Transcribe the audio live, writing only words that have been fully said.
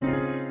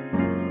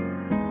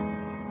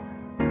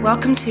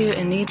Welcome to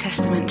a New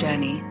Testament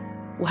journey.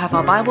 We'll have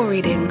our Bible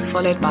reading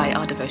followed by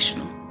our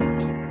devotional.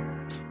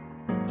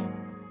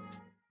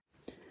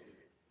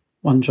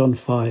 1 John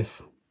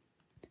 5.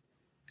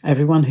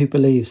 Everyone who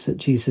believes that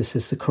Jesus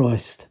is the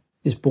Christ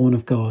is born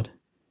of God,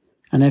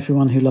 and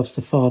everyone who loves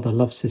the Father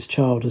loves his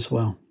child as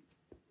well.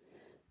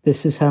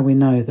 This is how we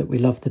know that we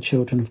love the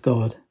children of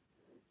God,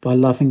 by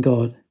loving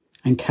God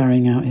and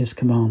carrying out his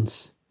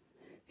commands.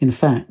 In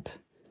fact,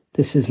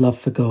 this is love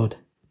for God,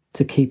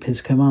 to keep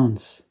his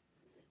commands.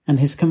 And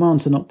his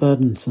commands are not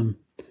burdensome,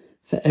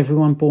 for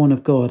everyone born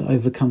of God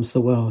overcomes the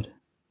world.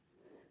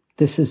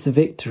 This is the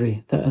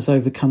victory that has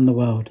overcome the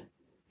world,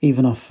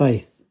 even our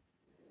faith.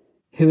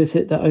 Who is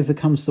it that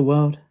overcomes the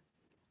world?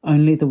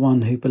 Only the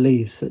one who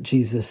believes that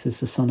Jesus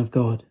is the Son of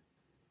God.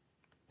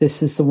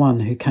 This is the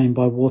one who came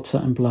by water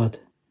and blood,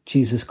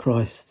 Jesus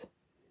Christ.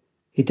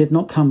 He did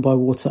not come by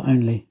water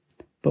only,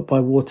 but by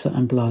water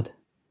and blood.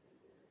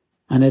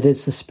 And it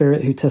is the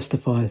Spirit who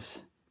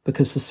testifies,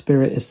 because the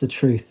Spirit is the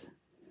truth.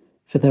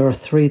 For there are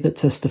three that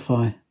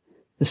testify,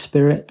 the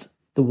Spirit,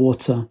 the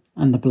water,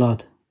 and the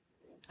blood,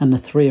 and the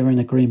three are in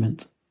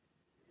agreement.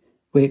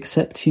 We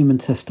accept human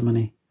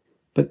testimony,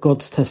 but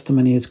God's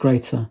testimony is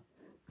greater,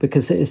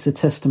 because it is the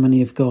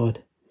testimony of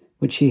God,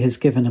 which he has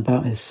given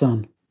about his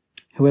Son.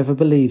 Whoever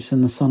believes in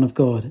the Son of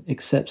God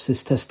accepts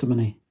his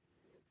testimony.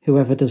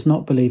 Whoever does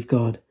not believe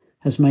God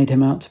has made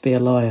him out to be a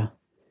liar,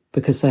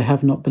 because they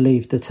have not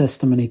believed the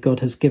testimony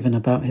God has given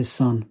about his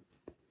Son.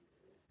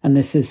 And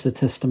this is the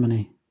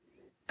testimony.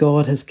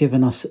 God has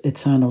given us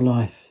eternal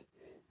life,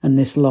 and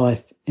this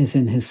life is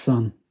in his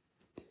Son.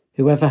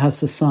 Whoever has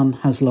the Son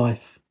has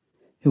life.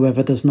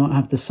 Whoever does not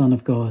have the Son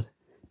of God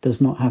does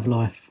not have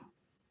life.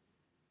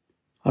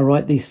 I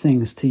write these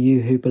things to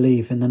you who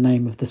believe in the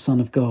name of the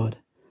Son of God,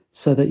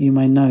 so that you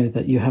may know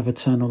that you have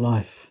eternal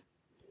life.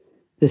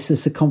 This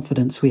is the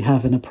confidence we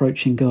have in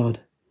approaching God,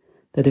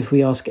 that if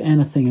we ask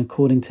anything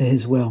according to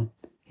his will,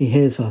 he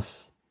hears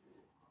us.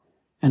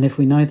 And if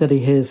we know that he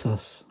hears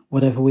us,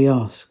 whatever we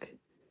ask,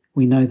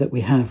 we know that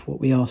we have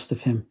what we asked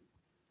of him.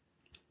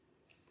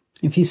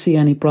 If you see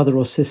any brother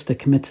or sister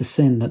commit a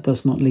sin that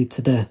does not lead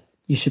to death,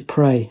 you should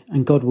pray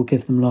and God will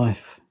give them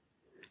life.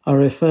 I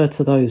refer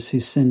to those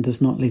whose sin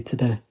does not lead to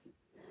death.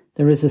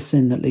 There is a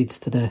sin that leads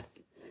to death.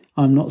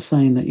 I am not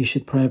saying that you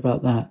should pray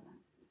about that.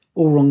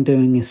 All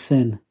wrongdoing is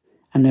sin,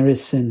 and there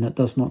is sin that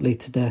does not lead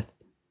to death.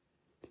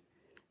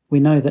 We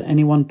know that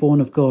anyone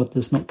born of God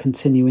does not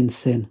continue in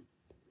sin.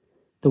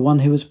 The one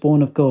who is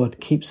born of God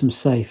keeps them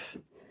safe,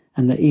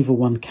 and the evil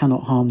one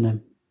cannot harm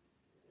them.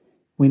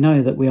 We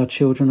know that we are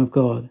children of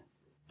God,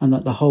 and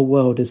that the whole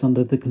world is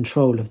under the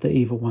control of the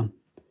evil one.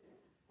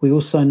 We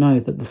also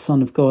know that the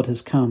Son of God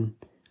has come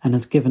and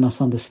has given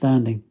us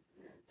understanding,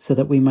 so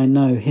that we may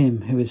know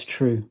him who is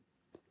true.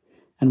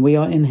 And we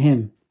are in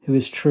him who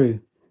is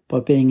true by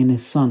being in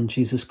his Son,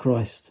 Jesus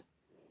Christ.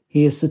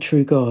 He is the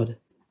true God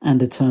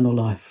and eternal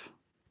life.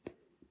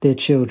 Dear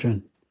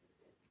children,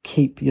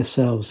 keep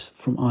yourselves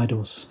from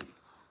idols.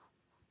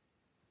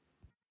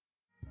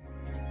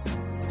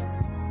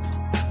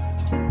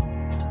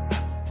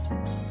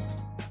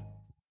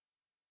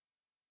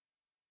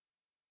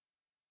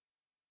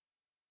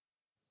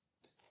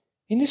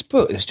 In this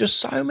book, there's just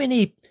so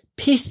many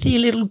pithy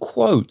little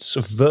quotes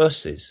of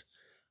verses.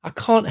 I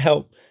can't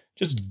help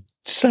just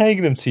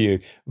saying them to you.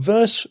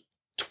 Verse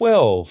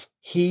 12,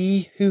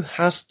 he who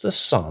has the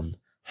Son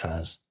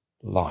has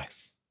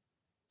life.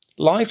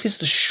 Life is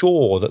the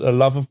shore that the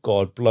love of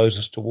God blows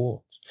us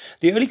towards.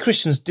 The early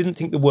Christians didn't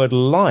think the word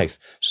life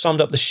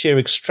summed up the sheer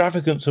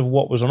extravagance of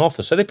what was on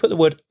offer, so they put the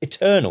word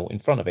eternal in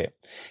front of it.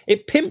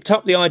 It pimped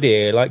up the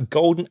idea like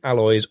golden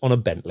alloys on a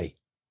Bentley.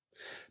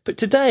 But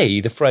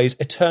today, the phrase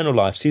eternal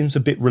life seems a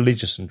bit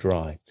religious and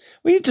dry.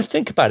 We need to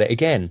think about it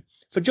again.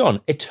 For John,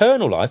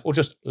 eternal life, or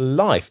just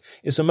life,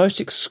 is the most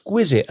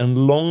exquisite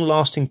and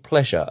long-lasting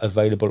pleasure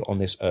available on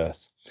this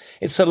earth.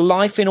 It's a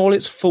life in all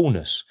its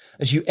fullness,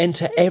 as you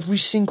enter every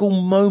single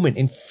moment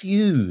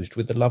infused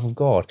with the love of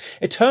God.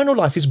 Eternal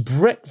life is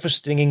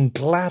breakfasting in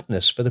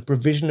gladness for the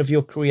provision of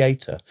your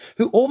Creator,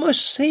 who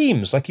almost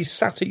seems like he's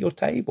sat at your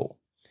table.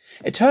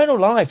 Eternal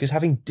life is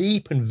having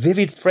deep and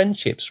vivid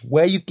friendships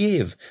where you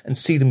give and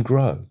see them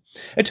grow.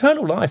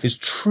 Eternal life is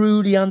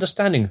truly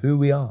understanding who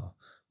we are,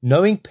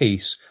 knowing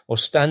peace while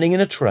standing in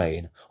a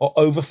train, or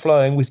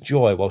overflowing with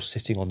joy while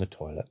sitting on the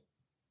toilet.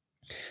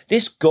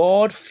 This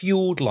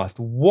God-fueled life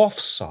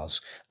wafts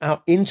us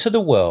out into the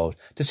world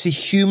to see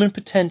human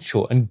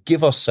potential and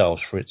give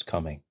ourselves for its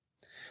coming.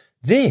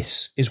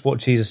 This is what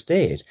Jesus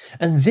did,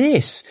 and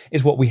this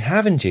is what we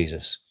have in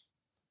Jesus,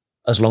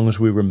 as long as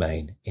we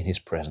remain in his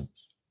presence.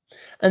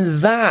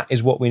 And that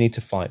is what we need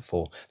to fight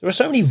for. There are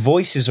so many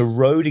voices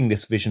eroding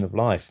this vision of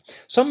life.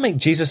 Some make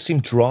Jesus seem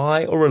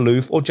dry or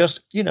aloof or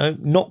just,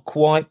 not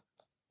quite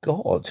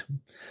God.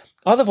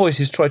 Other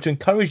voices try to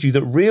encourage you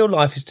that real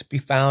life is to be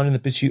found in the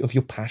pursuit of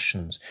your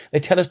passions. They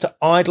tell us to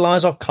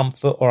idolize our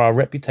comfort or our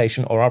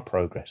reputation or our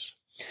progress.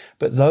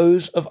 But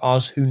those of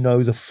us who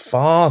know the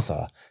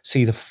Father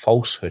see the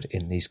falsehood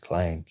in these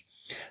claims.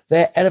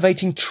 They're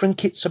elevating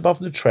trinkets above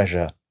the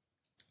treasure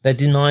They're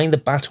denying the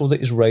battle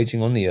that is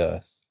raging on the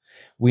earth.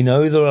 We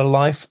know that a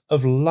life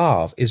of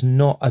love is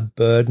not a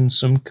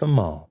burdensome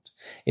command.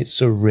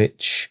 It's a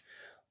rich,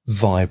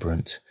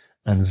 vibrant,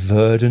 and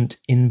verdant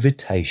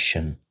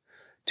invitation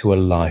to a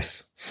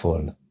life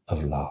full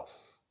of love.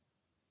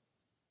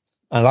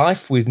 A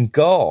life with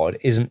God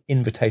is an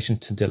invitation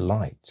to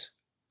delight.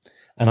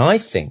 And I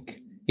think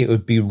it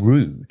would be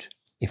rude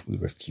if we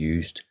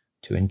refused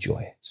to enjoy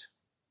it.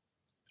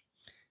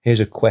 Here's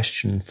a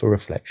question for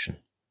reflection.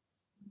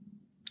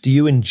 Do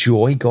you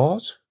enjoy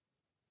God?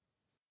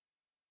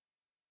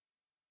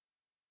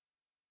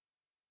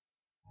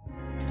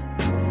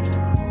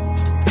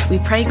 We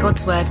pray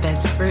God's word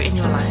bears fruit in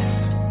your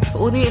life. For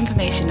all the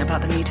information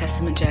about the New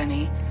Testament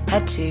journey,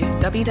 head to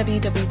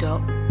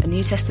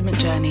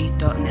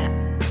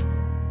www.anewtestamentjourney.net.